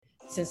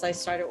since I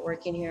started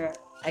working here,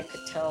 I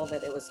could tell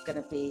that it was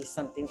going to be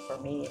something for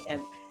me.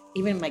 And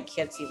even my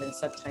kids, even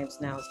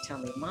sometimes now, tell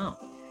me, Mom,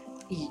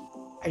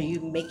 are you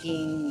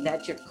making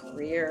that your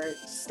career,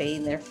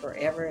 staying there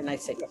forever? And I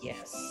said,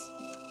 yes.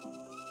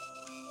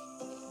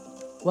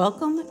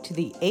 Welcome to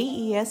the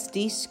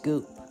AESD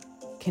Scoop,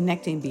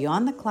 connecting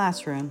beyond the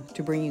classroom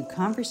to bring you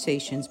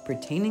conversations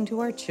pertaining to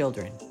our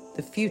children,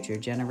 the future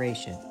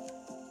generation.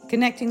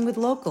 Connecting with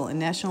local and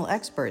national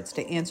experts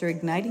to answer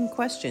igniting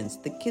questions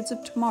the kids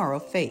of tomorrow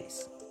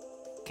face.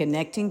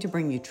 Connecting to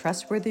bring you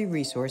trustworthy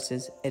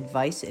resources,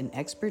 advice, and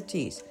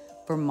expertise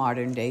for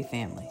modern-day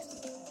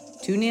families.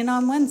 Tune in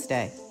on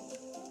Wednesday.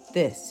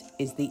 This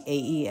is the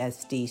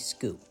AESD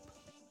Scoop.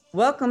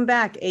 Welcome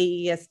back,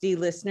 AESD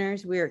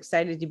listeners. We are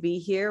excited to be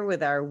here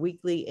with our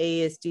weekly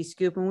AESD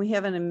Scoop, and we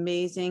have an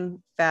amazing,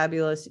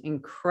 fabulous,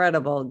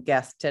 incredible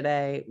guest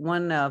today.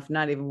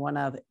 Not even one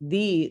of,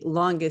 the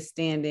longest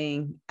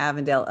standing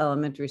Avondale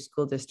Elementary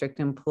School District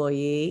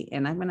employee,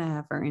 and I'm going to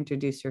have her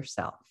introduce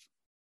herself.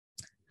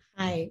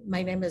 Hi,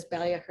 my name is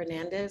Belia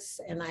Hernandez,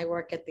 and I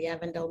work at the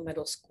Avondale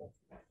Middle School.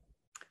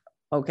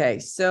 Okay,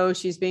 so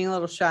she's being a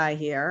little shy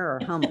here,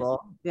 or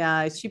humble.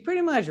 Yeah, she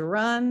pretty much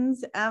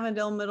runs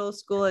Avondale Middle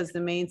School as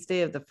the mainstay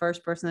of the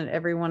first person that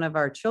every one of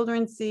our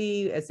children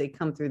see as they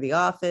come through the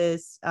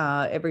office.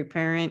 Every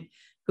parent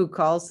who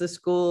calls the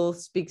school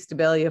speaks to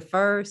Belia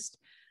first.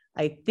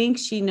 I think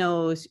she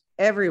knows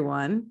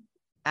everyone,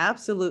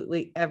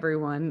 absolutely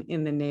everyone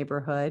in the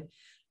neighborhood,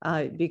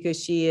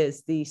 because she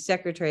is the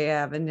secretary of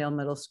Avondale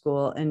Middle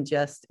School and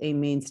just a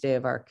mainstay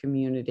of our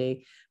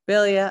community.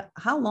 Belia,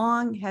 how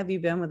long have you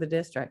been with the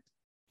district?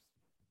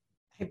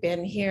 I've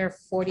been here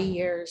 40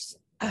 years.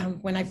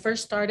 When I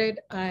first started,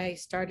 I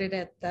started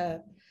at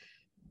the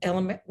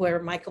element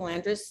where Michael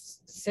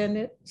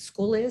Anderson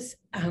School is.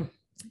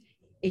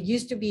 It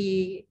used to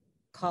be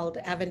called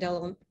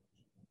Avondale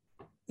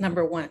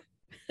number 1.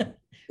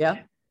 Yeah.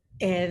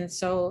 And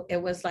so it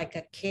was like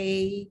a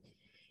K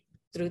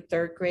through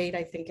 3rd grade,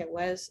 I think it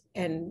was.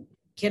 And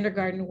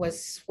kindergarten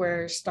was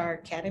where Star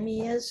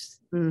Academy is.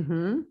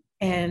 Mm-hmm.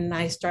 And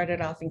I started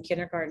off in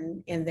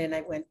kindergarten, and then I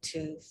went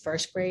to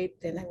 1st grade,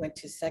 then I went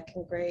to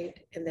 2nd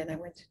grade, and then I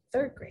went to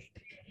 3rd grade.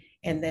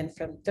 And then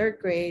from 3rd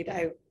grade,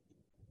 I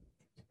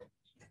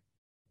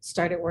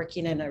started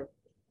working in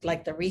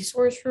the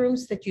resource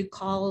rooms that you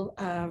call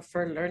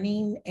for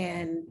learning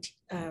and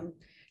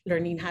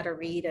learning how to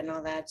read and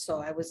all that.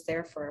 So I was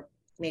there for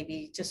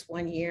maybe just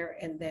 1 year.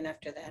 And then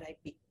after that, I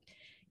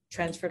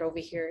transferred over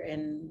here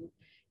in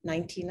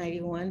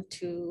 1991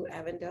 to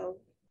Avondale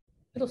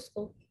Middle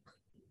School.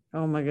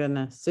 Oh my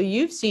goodness. So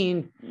you've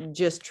seen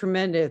just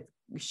tremendous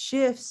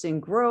shifts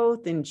and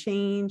growth and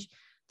change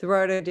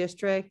throughout our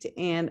district.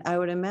 And I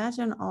would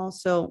imagine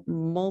also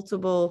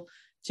multiple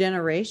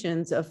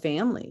generations of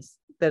families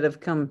that have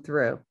come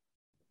through.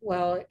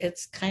 Well,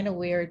 it's kind of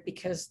weird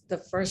because the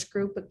first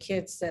group of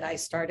kids that I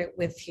started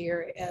with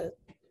here at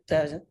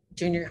the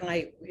junior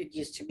high, it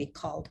used to be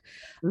called,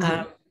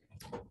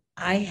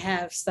 I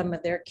have some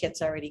of their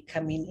kids already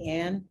coming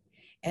in,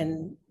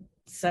 and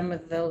some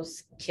of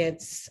those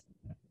kids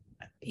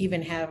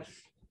even have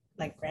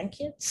like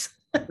grandkids.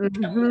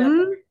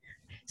 Mm-hmm.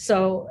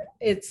 So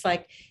it's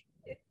like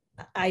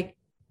I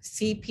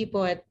see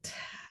people at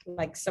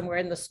like somewhere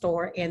in the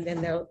store, and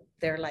then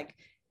they're like,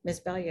 Miss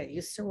Belia,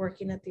 you still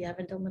working at the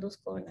Avondale Middle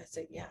School? And I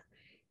said, yeah.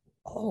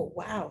 Oh,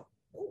 wow.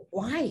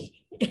 Why?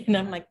 And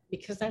I'm like,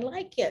 because I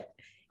like it.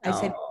 I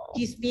said,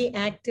 please be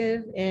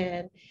active.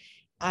 And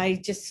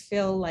I just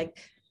feel like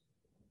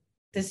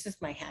this is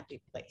my happy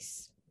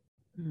place.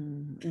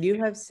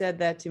 You have said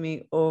that to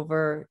me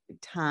over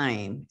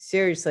time.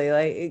 Seriously,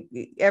 like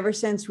ever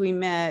since we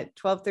met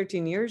 12,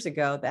 13 years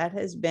ago, that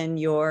has been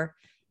your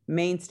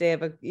mainstay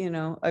of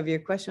of your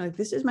question. Like,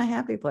 this is my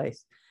happy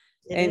place.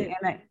 And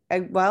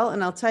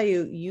I'll tell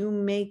you, you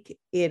make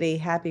it a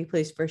happy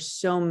place for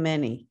so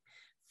many,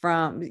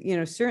 from,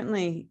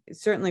 certainly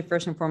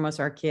first and foremost,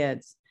 our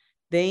kids.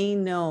 They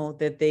know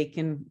that they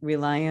can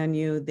rely on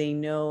you. They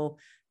know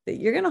that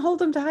you're going to hold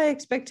them to high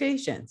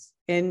expectations.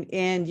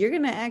 And you're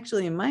going to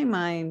actually, in my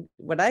mind,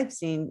 what I've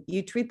seen,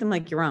 you treat them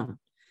like your own.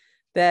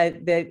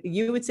 That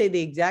you would say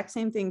the exact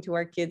same thing to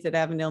our kids at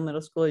Avondale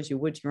Middle School as you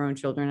would to your own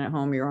children at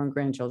home, your own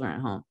grandchildren at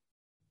home.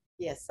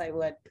 Yes, I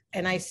would.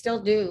 And I still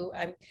do.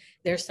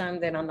 There's some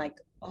that I'm like,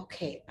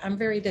 okay, I'm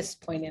very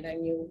disappointed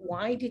in you.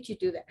 Why did you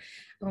do that?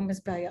 Oh,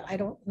 Ms. Belia, I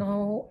don't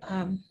know.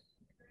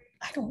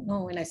 I don't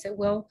know. And I said,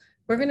 well,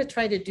 we're going to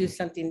try to do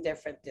something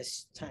different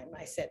this time.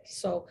 I said,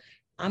 so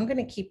I'm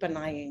going to keep an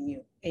eye on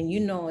you, and you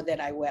know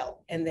that I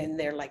will. And then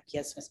they're like,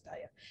 yes, Ms.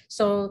 Belia.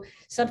 So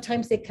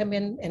sometimes they come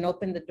in and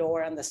open the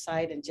door on the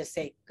side and just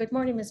say, good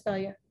morning, Ms.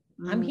 Belia.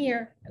 I'm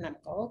here. And I'm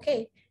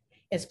okay.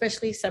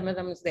 Especially some of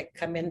them that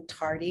come in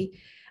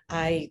tardy.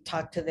 I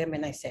talk to them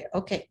and I say,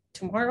 okay,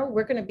 tomorrow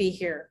we're going to be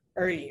here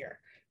earlier,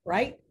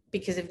 right?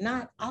 Because if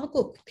not, I'll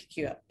go pick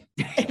you up.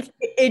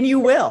 And you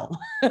will.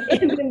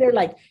 And then they're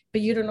like,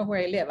 but you don't know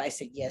where I live. I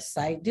said, yes,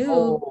 I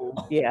do.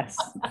 Yes.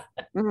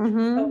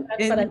 So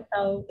that's what I And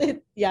tell.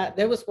 Yeah,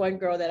 there was one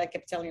girl that I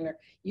kept telling her,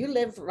 you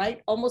live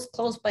right almost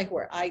close by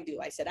where I do.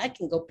 I said, I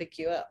can go pick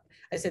you up.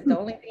 I said, the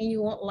only thing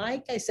you won't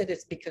like, I said,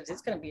 it's because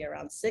it's going to be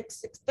around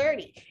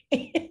 6:30.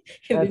 And then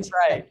that's she's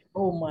right. like,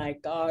 oh my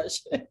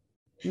gosh.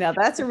 Now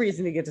that's a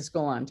reason to get to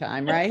school on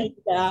time, right?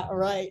 Yeah,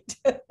 right.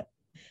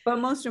 But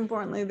most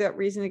importantly, that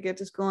reason to get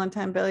to school on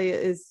time, Billy,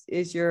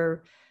 is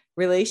your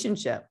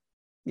relationship,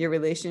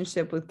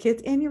 with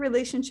kids and your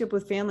relationship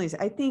with families.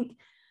 I think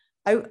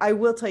I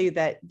will tell you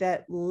that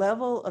that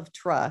level of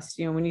trust,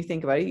 when you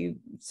think about it, you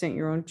sent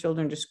your own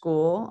children to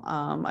school.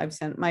 I've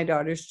sent my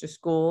daughters to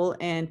school,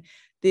 and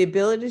the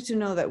ability to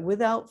know that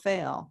without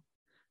fail,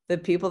 the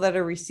people that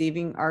are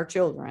receiving our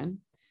children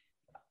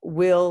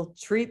will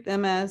treat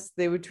them as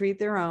they would treat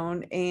their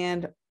own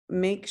and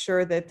make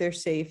sure that they're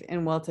safe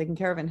and well taken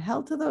care of and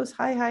held to those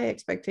high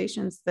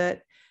expectations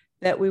that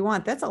we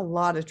want. That's a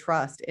lot of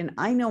trust. And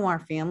I know our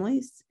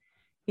families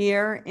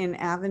here in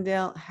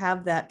Avondale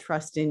have that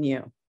trust in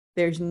you.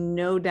 There's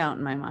no doubt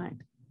in my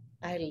mind.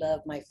 I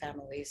love my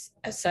families.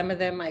 Some of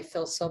them, I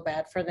feel so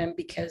bad for them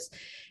because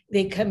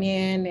they come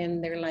in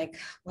and they're like,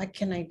 what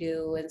can I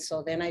do? And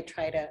so then I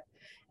try to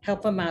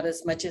help them out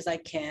as much as I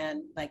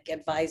can, like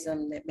advise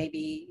them that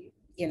maybe,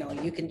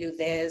 you can do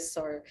this,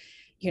 or,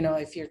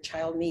 if your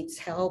child needs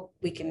help,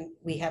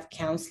 we have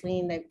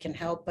counseling that can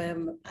help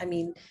them. I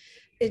mean,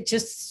 it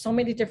just so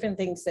many different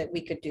things that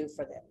we could do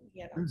for them,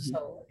 Mm-hmm.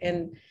 So,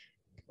 and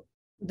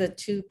the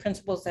two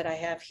principals that I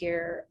have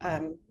here,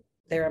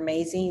 they're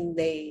amazing.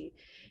 They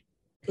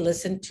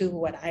listen to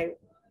what I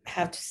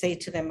have to say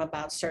to them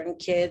about certain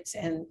kids,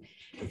 and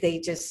they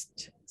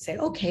just say,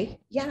 okay,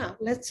 yeah,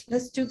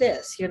 let's do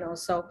this,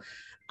 so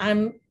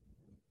I'm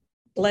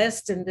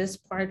blessed in this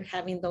part,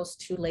 having those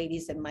two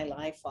ladies in my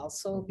life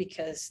also,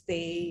 because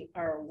they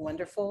are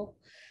wonderful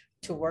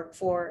to work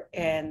for,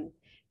 and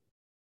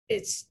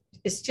it's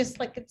just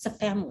like it's a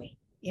family.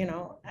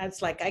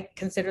 It's like I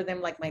consider them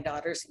like my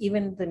daughters.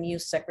 Even the new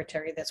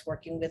secretary that's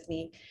working with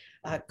me,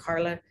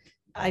 Carla,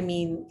 I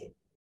mean,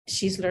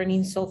 she's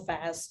learning so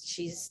fast.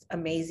 She's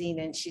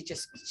amazing. And she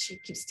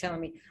keeps telling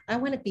me, I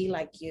want to be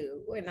like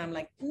you. And I'm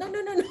like, no.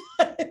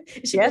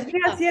 Yes.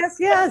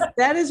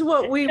 That is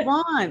what we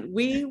want.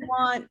 We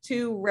want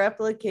to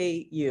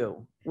replicate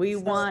you. We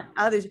want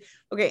others.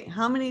 Okay.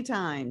 How many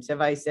times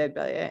have I said,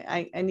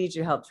 I need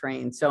you to help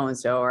train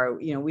so-and-so, or,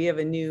 we have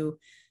a new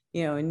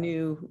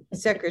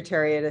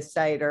secretary at a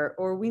site,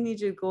 or we need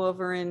you to go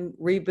over and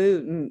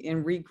reboot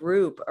and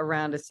regroup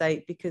around a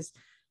site, because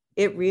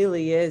it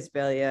really is,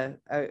 Belia,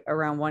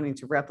 around wanting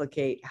to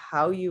replicate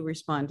how you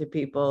respond to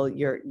people,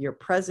 your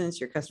presence,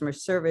 your customer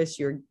service,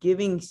 your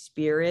giving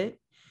spirit,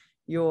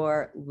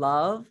 your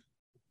love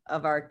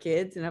of our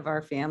kids and of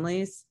our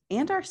families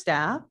and our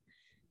staff.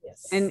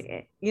 Yes.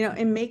 And,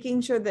 and making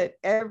sure that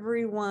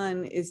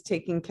everyone is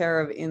taken care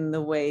of in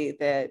the way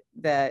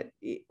that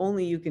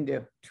only you can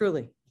do.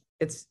 Truly,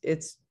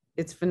 it's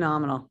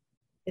phenomenal.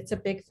 It's a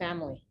big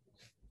family.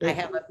 I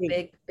have a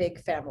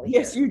big family.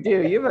 Yes, you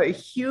do. You have a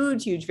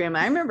huge family.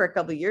 I remember a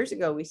couple of years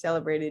ago, we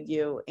celebrated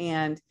you,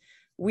 and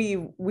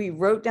we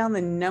wrote down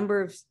the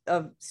number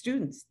of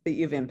students that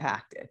you've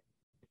impacted.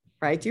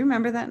 Right? Do you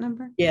remember that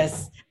number?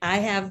 Yes, I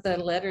have the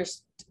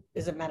letters,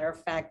 as a matter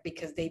of fact,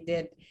 because they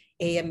did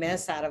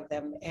AMS out of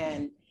them,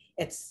 and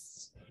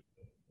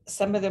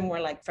some of them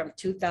were like from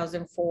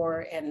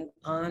 2004 and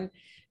on.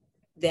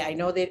 I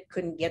know they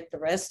couldn't get the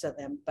rest of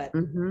them, but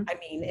Mm-hmm. I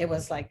mean, it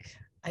was like,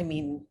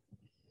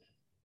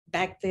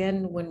 back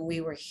then when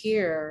we were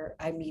here,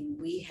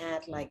 we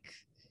had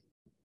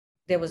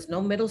there was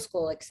no middle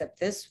school except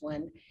this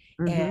one.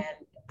 Mm-hmm.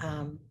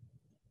 And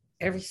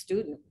every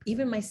student,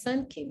 even my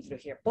son came through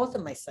here, both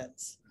of my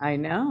sons. I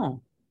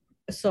know.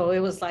 So it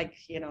was like,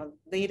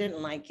 they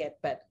didn't like it,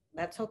 but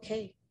that's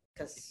okay.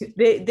 Because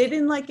they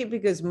didn't like it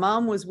because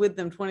mom was with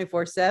them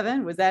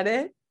 24/7. Was that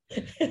it?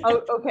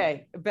 Oh,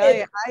 okay.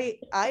 Belia,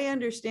 I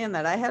understand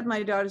that. I had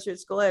my daughters at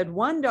school. I had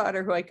one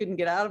daughter who I couldn't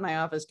get out of my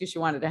office because she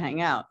wanted to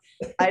hang out.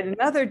 I had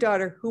another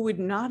daughter who would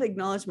not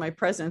acknowledge my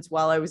presence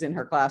while I was in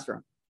her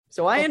classroom.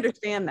 So I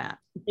understand that.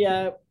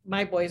 Yeah,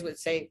 my boys would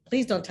say,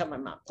 please don't tell my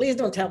mom. Please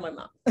don't tell my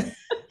mom.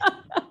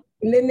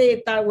 And then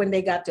they thought when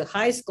they got to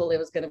high school, it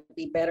was going to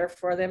be better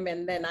for them.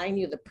 And then I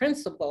knew the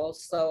principal.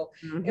 So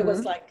It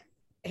was like,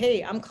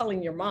 hey, I'm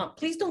calling your mom.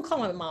 Please don't call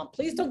my mom.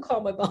 Please don't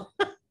call my mom.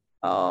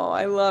 Oh,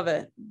 I love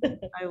it.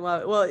 I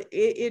love it. Well,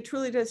 it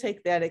truly does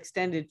take that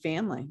extended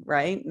family,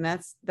 right? And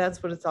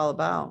that's what it's all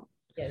about.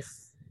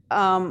 Yes.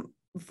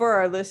 For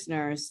our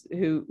listeners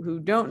who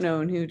don't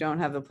know and who don't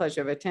have the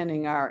pleasure of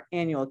attending our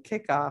annual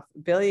kickoff,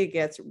 Belia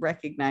gets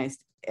recognized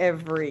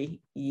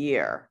every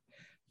year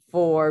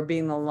for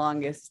being the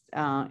longest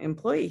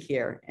employee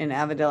here in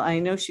Avondale. I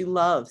know she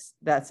loves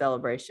that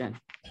celebration.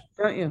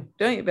 Don't you,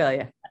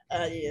 Belia?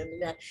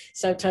 Yeah.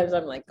 Sometimes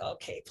I'm like,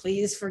 okay,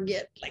 please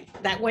forget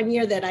that one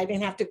year that I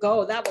didn't have to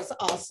go. That was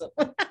awesome.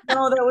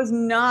 No, that was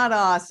not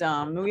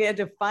awesome. We had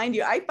to find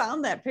you. I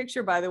found that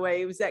picture, by the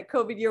way. It was that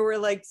COVID year.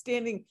 We're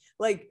standing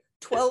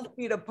 12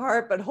 feet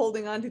apart, but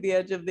holding on to the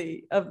edge of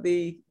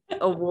the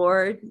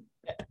award.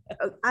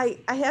 I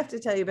have to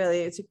tell you,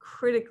 Bailey, it's a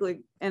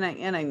critically, and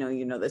I know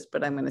you know this,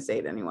 but I'm going to say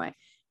it anyway.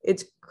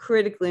 It's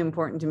critically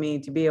important to me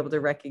to be able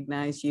to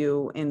recognize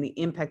you and the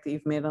impact that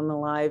you've made on the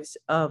lives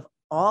of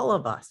all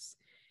of us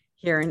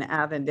here in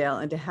Avondale,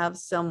 and to have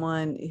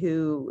someone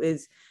who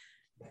is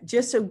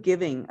just so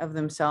giving of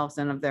themselves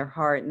and of their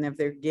heart and of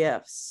their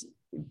gifts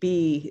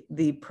be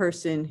the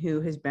person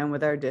who has been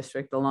with our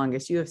district the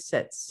longest. You have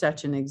set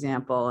such an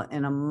example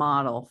and a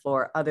model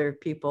for other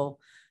people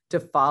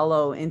to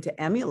follow and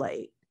to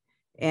emulate.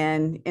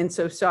 And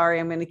so sorry,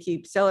 I'm going to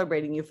keep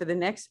celebrating you for the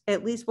next,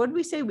 at least, what did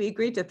we say? We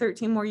agreed to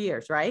 13 more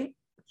years, right?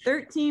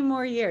 13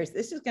 more years.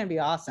 This is going to be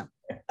awesome.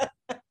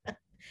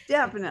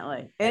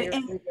 Definitely. And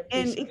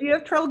if you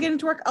have trouble getting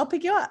to work, I'll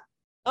pick you up.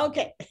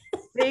 Okay.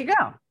 There you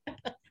go.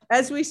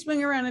 As we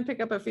swing around and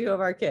pick up a few of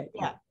our kids.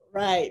 Yeah,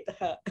 right.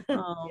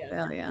 Oh,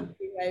 yeah.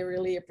 I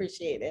really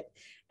appreciate it.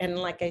 And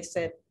like I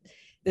said,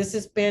 this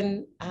has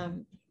been,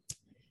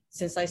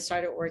 since I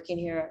started working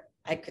here,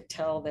 I could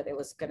tell that it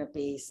was going to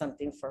be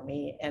something for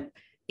me. And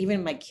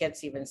even my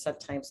kids, even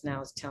sometimes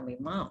now, tell me,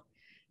 Mom,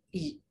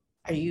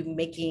 are you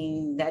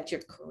making that your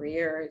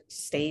career,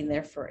 staying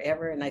there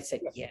forever? And I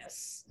said,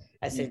 yes.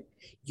 I said,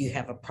 you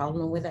have a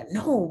problem with that?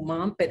 No,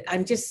 Mom, but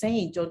I'm just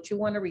saying, don't you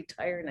want to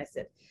retire? And I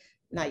said,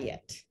 not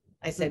yet.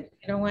 I said,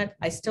 you know what?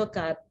 I still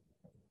got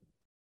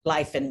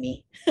life in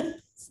me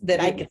that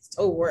I can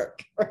still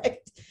work, right?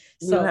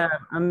 So you have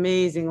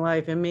amazing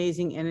life,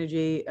 amazing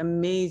energy,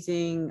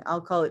 amazing,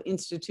 I'll call it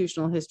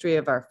institutional history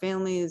of our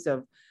families,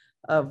 of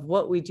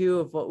what we do,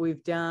 of what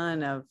we've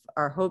done, of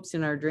our hopes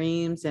and our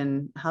dreams,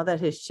 and how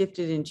that has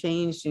shifted and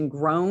changed and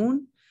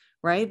grown,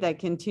 right? That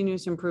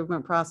continuous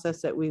improvement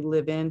process that we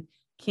live in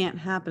can't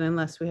happen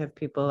unless we have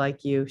people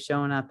like you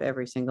showing up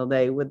every single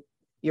day with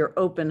your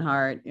open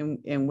heart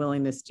and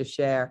willingness to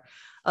share.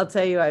 I'll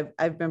tell you,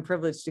 I've been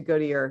privileged to go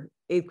to your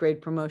 8th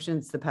grade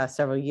promotions the past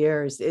several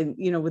years, and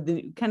with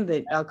the kind of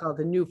the, I'll call it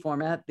the new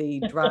format,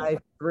 the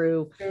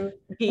drive-through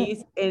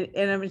piece. And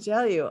I'm going to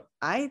tell you,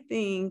 I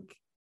think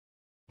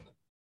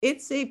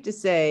it's safe to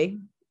say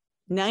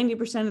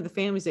 90% of the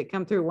families that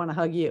come through want to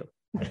hug you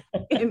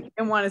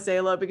and want to say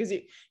hello, because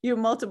you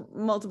have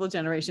multiple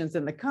generations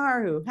in the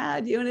car who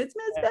had you, and it's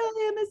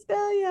Miss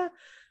Belia,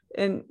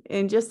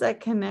 and just that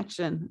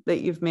connection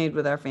that you've made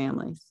with our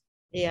families.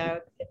 Yeah,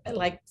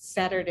 like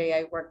Saturday,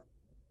 I worked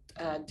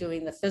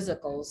doing the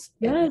physicals.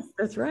 Yes,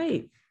 that's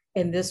right.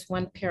 And this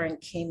one parent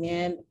came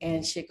in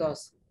and she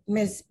goes,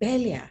 Miss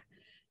Belia,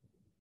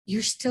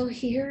 you're still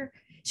here?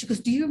 She goes,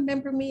 do you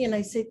remember me? And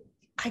I said,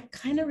 I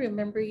kind of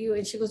remember you.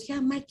 And she goes,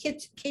 yeah, my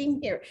kids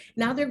came here.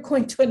 Now they're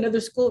going to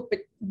another school, but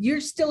you're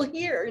still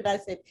here. And I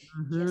said,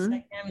 yes,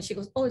 I am. And she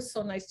goes, oh, it's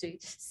so nice to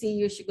see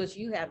you. She goes,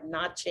 you have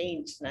not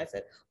changed. And I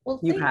said,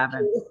 well, thank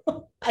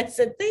you. I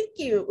said, thank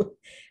you.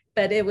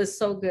 But it was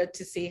so good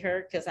to see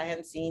her, because I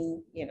hadn't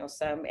seen,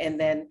 some. And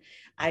then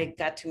I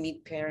got to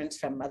meet parents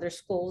from other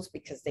schools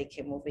because they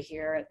came over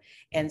here.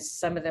 And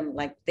some of them,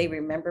 like, they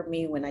remember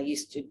me when I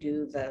used to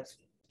do the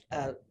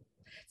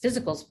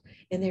physicals.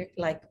 And they're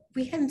like,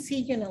 we hadn't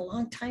seen you in a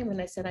long time.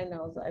 And I said, I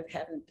know, I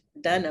haven't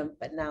done them,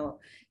 but now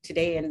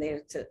today, and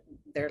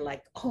they're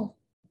like, oh,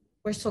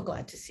 we're so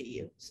glad to see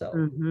you.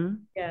 So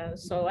yeah,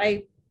 so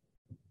I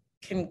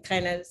can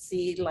kind of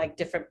see like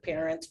different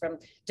parents from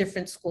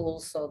different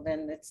schools. So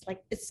then it's like,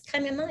 it's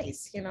kind of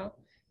nice,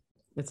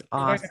 It's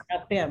awesome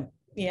about them.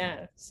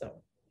 Yeah. So.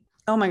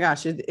 Oh my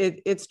gosh,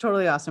 it's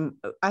totally awesome.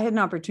 I had an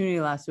opportunity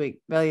last week,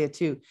 Belia,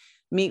 to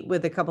meet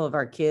with a couple of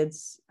our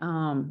kids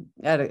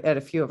at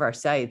a few of our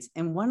sites.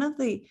 And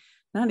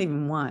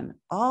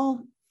all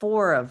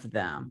 4 of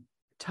them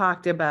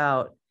talked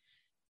about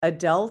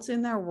adults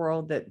in their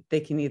world that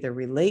they can either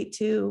relate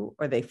to,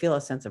 or they feel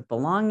a sense of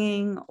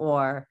belonging,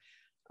 or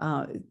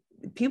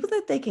people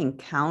that they can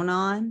count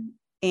on.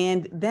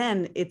 And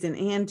then it's an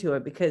and to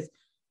it, because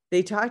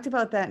they talked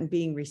about that and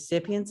being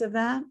recipients of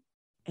that.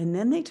 And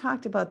then they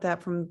talked about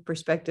that from the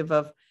perspective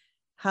of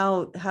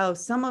how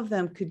some of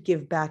them could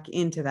give back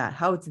into that,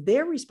 how it's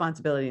their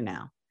responsibility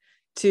now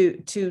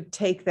to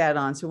take that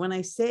on. So when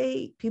I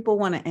say people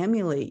want to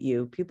emulate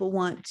you, people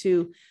want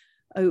to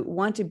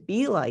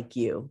be like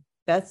you,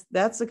 that's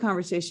the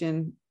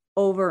conversation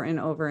over and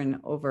over and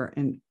over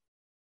and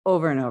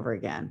over and over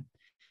again.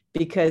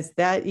 Because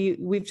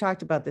we've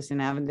talked about this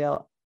in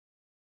Avondale,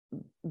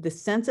 the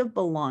sense of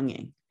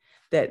belonging,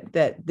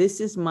 that this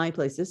is my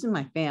place, this is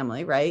my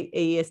family, right?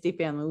 AESD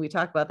family. We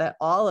talk about that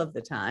all of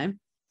the time.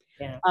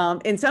 Yeah.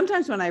 And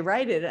sometimes when I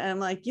write it, I'm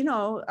like,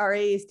 our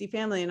AESD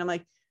family, and I'm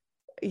like,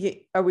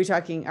 are we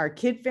talking our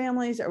kid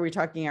families? Are we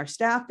talking our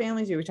staff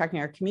families? Are we talking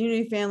our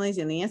community families?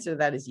 And the answer to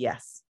that is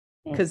yes,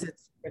 because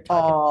it's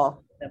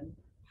all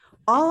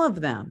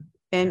of them.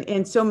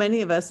 And so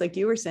many of us, like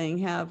you were saying,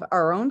 have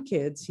our own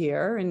kids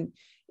here and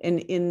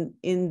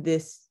in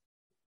this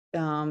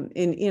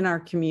in our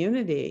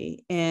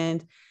community.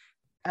 And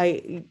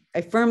I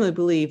firmly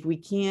believe we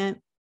can't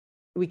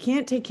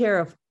take care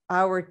of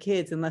our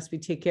kids unless we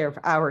take care of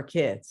our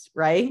kids,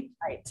 right?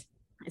 Right.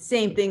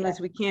 Same thing as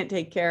we can't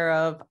take care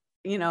of,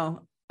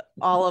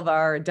 all of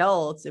our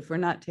adults if we're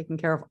not taking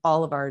care of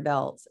all of our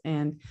adults.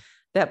 And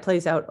that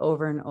plays out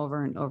over and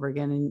over and over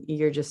again. And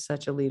you're just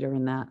such a leader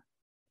in that.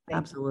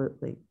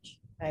 Absolutely.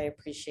 I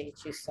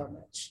appreciate you so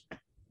much.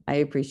 I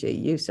appreciate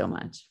you so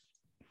much.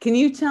 Can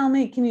you tell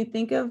me, can you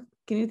think of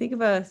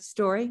a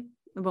story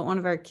about one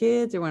of our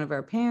kids or one of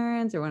our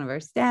parents or one of our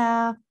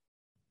staff?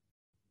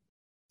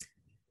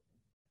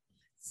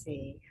 Let's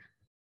see.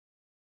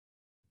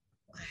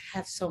 I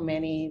have so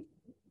many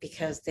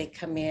because they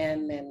come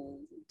in and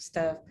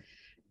stuff,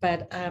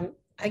 but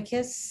I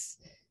guess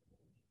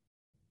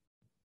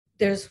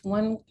there's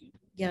one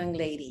young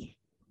lady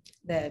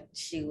that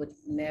she would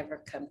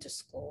never come to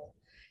school.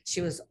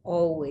 She was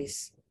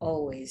always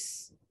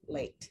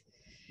late.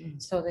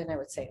 So then I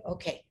would say,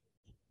 okay.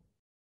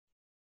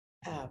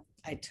 I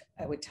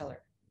would tell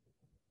her,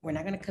 we're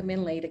not going to come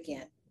in late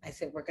again. I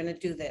said, we're going to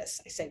do this.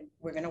 I said,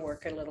 we're going to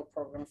work a little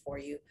program for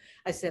you.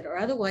 I said, or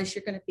otherwise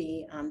you're going to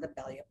be on the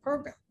Belia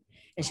program.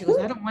 And she goes,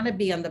 I don't want to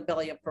be on the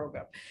Belia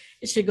program.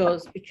 And she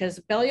goes, because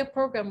the Belia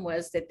program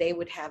was that they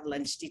would have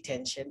lunch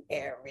detention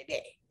every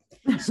day.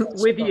 So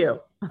with you.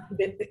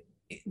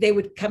 They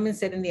would come and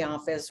sit in the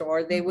office,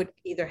 or they would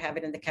either have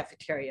it in the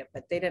cafeteria,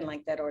 but they didn't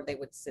like that, or they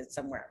would sit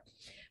somewhere.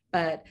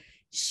 But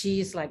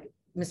she's like,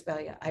 Miss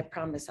Belia, I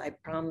promise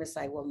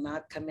I will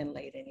not come in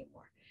late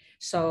anymore.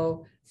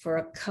 So for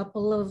a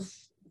couple of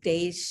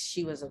days,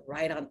 she was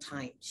right on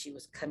time. She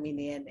was coming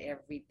in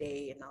every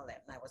day and all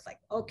that. And I was like,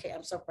 okay,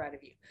 I'm so proud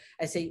of you.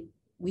 I say,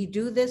 we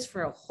do this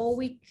for a whole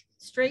week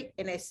straight.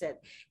 And I said,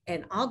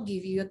 and I'll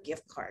give you a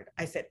gift card.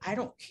 I said, I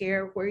don't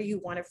care where you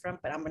want it from,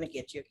 but I'm going to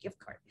get you a gift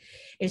card.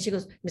 And she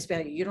goes, Miss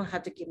Belia, you don't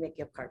have to give me a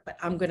gift card, but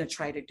I'm going to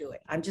try to do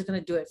it. I'm just going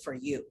to do it for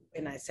you.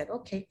 And I said,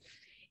 okay.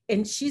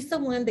 And she's the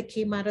one that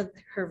came out of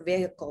her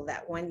vehicle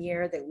that one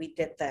year that we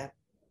did the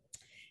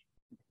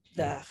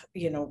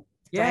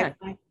Yeah.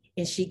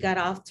 And she got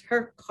off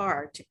her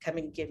car to come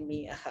and give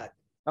me a hug.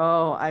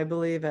 Oh, I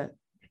believe it.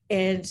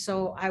 And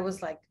so I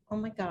was like, oh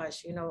my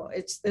gosh,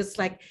 it's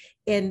like,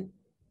 and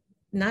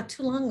not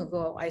too long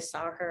ago, I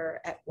saw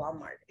her at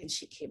Walmart and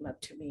she came up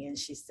to me and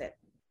she said,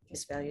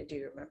 Miss Belia, do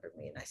you remember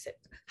me? And I said,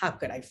 how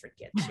could I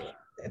forget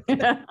you?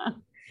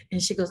 And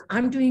she goes,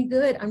 I'm doing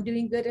good. I'm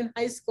doing good in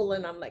high school.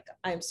 And I'm like,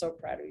 I'm so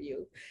proud of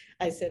you.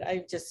 I said,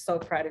 I'm just so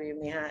proud of you,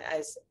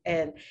 Mija.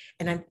 And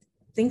I'm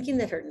thinking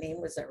that her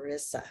name was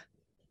Arissa.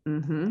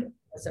 Mm-hmm.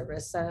 Was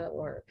Arissa,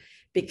 or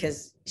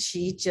because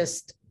she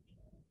just,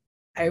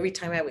 every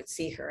time I would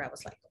see her, I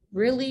was like,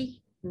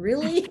 really?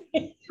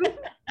 Okay,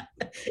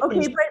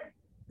 but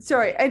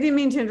sorry, I didn't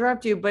mean to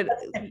interrupt you, but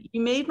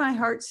you made my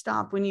heart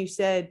stop when you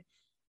said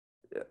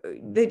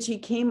that she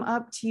came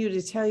up to you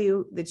to tell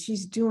you that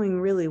she's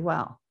doing really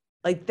well.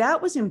 Like,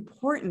 that was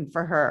important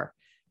for her,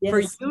 yes. For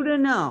you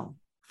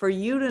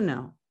to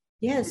know.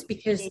 Yes,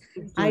 because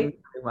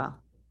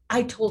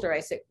I told her, I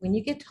said, when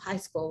you get to high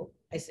school,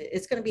 I said,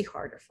 it's going to be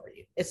harder for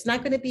you. It's not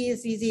going to be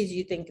as easy as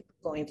you think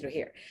going through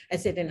here. I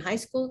said, in high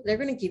school, they're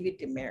going to give you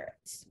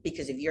demerits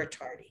because if you're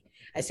tardy.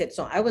 I said,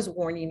 so I was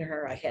warning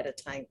her ahead of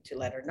time to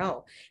let her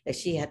know that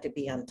she had to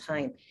be on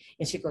time.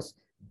 And she goes,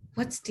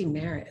 what's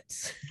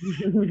demerits?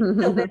 So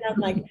then I'm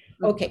like,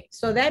 okay,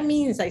 so that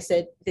means, I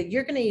said, that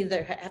you're going to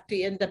either have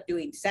to end up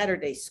doing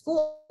Saturday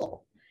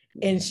school.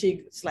 And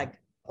she's like,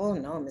 oh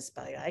no, Miss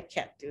Belia, I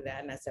can't do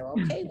that. And I said,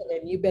 okay, well,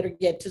 then you better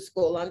get to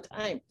school on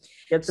time.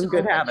 Get some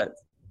good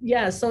habits.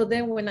 Yeah. So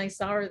then when I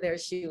saw her there,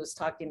 she was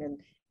talking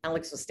and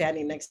Alex was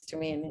standing next to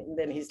me. And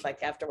then he's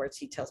like, afterwards,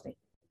 he tells me,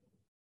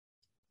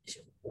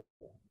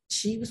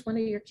 she was one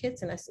of your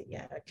kids? And I said,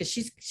 yeah, because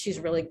she's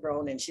really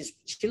grown and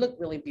she looked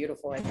really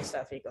beautiful and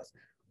stuff. He goes,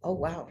 oh,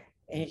 wow.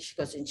 And she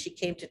goes, and she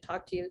came to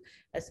talk to you?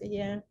 I said,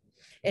 yeah.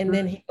 And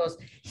then he goes,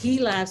 he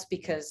laughs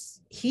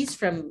because he's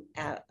from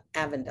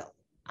Avondale.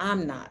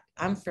 I'm not.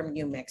 I'm from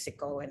New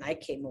Mexico and I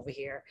came over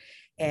here.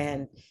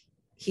 And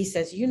he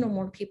says, you know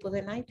more people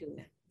than I do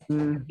now.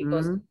 Mm-hmm. He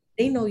goes,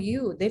 they know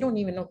you. They don't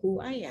even know who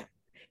I am.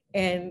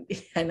 And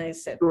I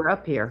said, grew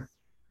up here.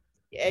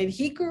 And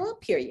he grew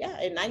up here, yeah,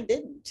 and I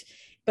didn't.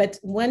 But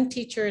one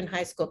teacher in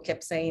high school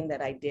kept saying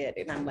that I did.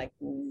 And I'm like,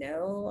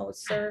 no,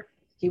 sir.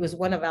 He was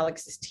one of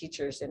Alex's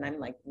teachers. And I'm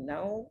like,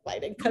 no, I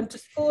didn't come to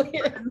school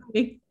here.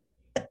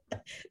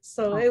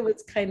 So it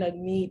was kind of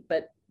neat,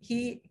 but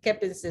he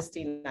kept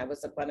insisting I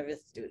was one of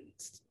his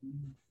students.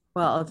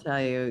 Well, I'll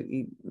tell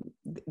you,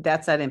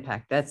 that's that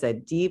impact. That's a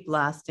deep,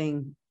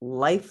 lasting,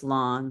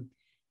 lifelong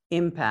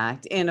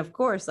impact. And of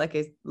course, like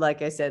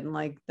I said, and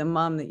like the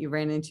mom that you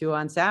ran into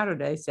on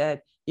Saturday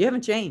said, you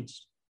haven't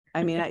changed.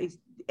 I mean,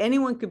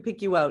 anyone could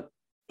pick you out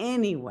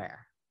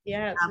anywhere.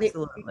 Yeah,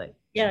 absolutely.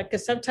 Yeah,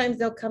 because sometimes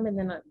they'll come and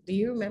then, do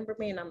you remember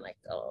me? And I'm like,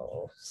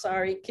 oh,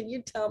 sorry. Can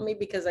you tell me?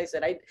 Because I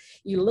said,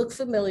 you look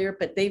familiar,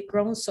 but they've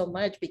grown so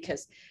much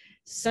because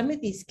some of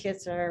these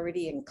kids are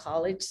already in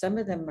college. Some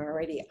of them are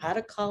already out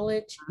of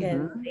college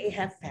and they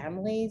have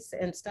families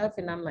and stuff.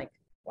 And I'm like,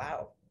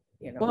 wow.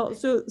 Well,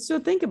 so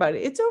think about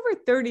it. It's over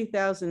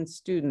 30,000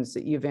 students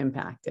that you've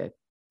impacted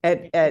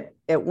at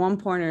one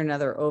point or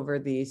another over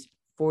these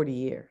 40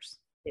 years.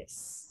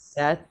 Yes.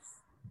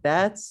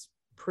 That's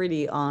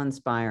pretty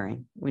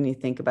awe-inspiring when you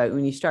think about it,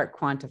 when you start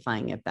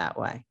quantifying it that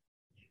way.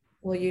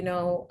 Well, you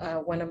know,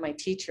 one of my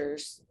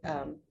teachers,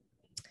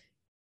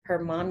 her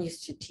mom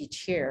used to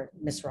teach here,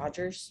 Miss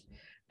Rogers.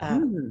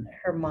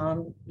 Her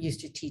mom used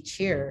to teach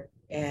here.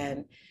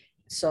 And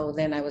so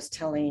then I was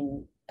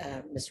telling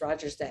Miss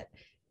Rogers that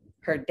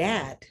her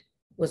dad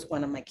was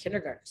one of my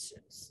kindergarten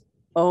students.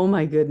 Oh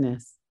my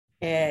goodness.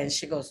 And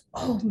she goes,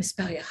 "Oh, Miss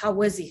Belia, how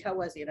was he? How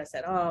was he?" And I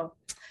said, "Oh,"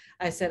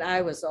 I said,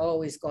 "I was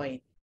always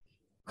going,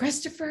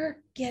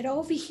 Christopher, get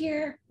over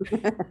here."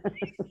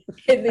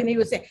 And then he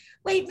would say,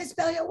 "Wait, Miss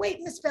Belia,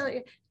 wait, Miss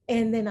Belia."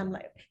 And then I'm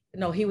like,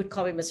 no, he would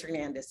call me Miss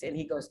Hernandez. And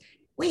he goes,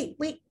 "Wait,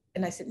 wait."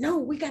 And I said, "No,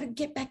 we got to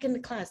get back into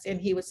class." And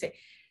he would say,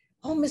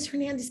 "Oh, Miss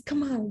Hernandez,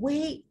 come on,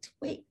 wait,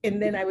 wait."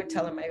 And then I would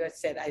tell him, I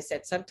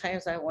said,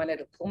 "Sometimes I wanted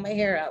to pull my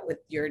hair out with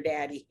your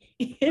daddy."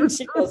 And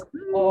she goes,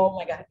 "Oh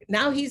my God."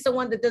 Now he's the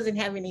one that doesn't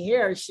have any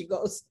hair, she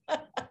goes.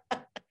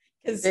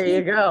 There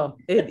you go.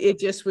 It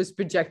just was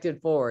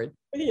projected forward.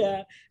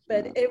 Yeah,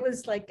 but it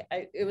was like,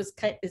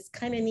 it's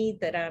kind of neat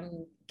that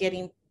I'm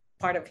getting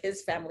part of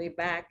his family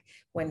back.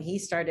 When he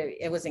started,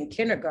 it was in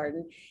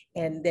kindergarten,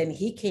 and then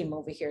he came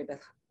over here to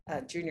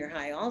junior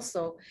high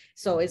also.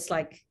 So it's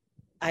like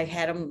I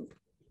had him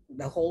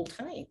the whole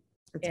time.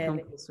 It's come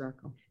full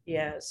circle.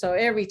 Yeah, so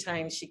every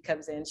time she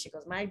comes in, she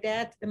goes, "My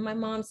dad and my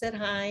mom said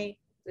hi.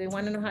 They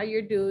want to know how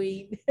you're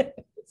doing."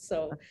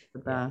 So that's the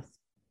best.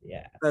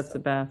 Yeah, that's the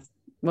best.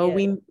 Well,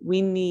 yeah.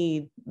 we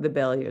need the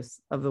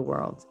Belias of the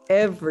world.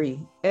 Every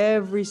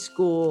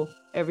school,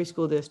 every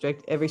school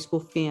district, every school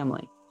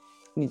family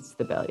needs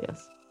the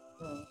Belias.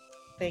 Oh,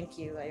 thank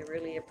you. I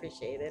really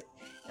appreciate it.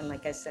 And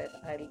like I said,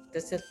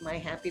 this is my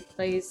happy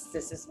place.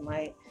 This is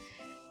my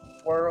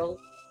world.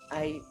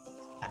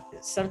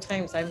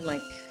 Sometimes I'm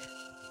like,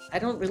 I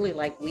don't really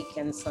like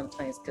weekends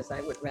sometimes because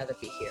I would rather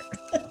be here.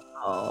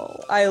 Oh,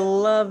 I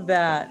love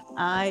that.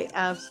 I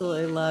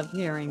absolutely love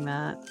hearing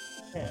that.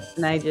 Yes.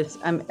 And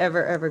I'm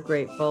ever, ever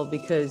grateful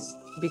because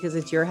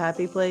it's your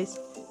happy place.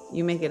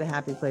 You make it a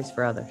happy place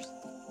for others.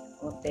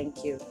 Well,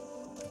 thank you.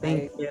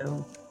 Thank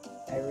you.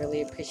 I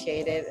really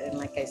appreciate it. And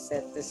like I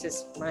said, this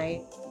is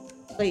my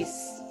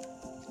place.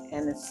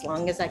 And as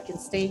long as I can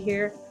stay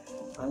here,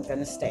 I'm going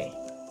to stay.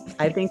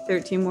 I think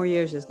 13 more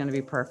years is going to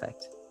be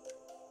perfect.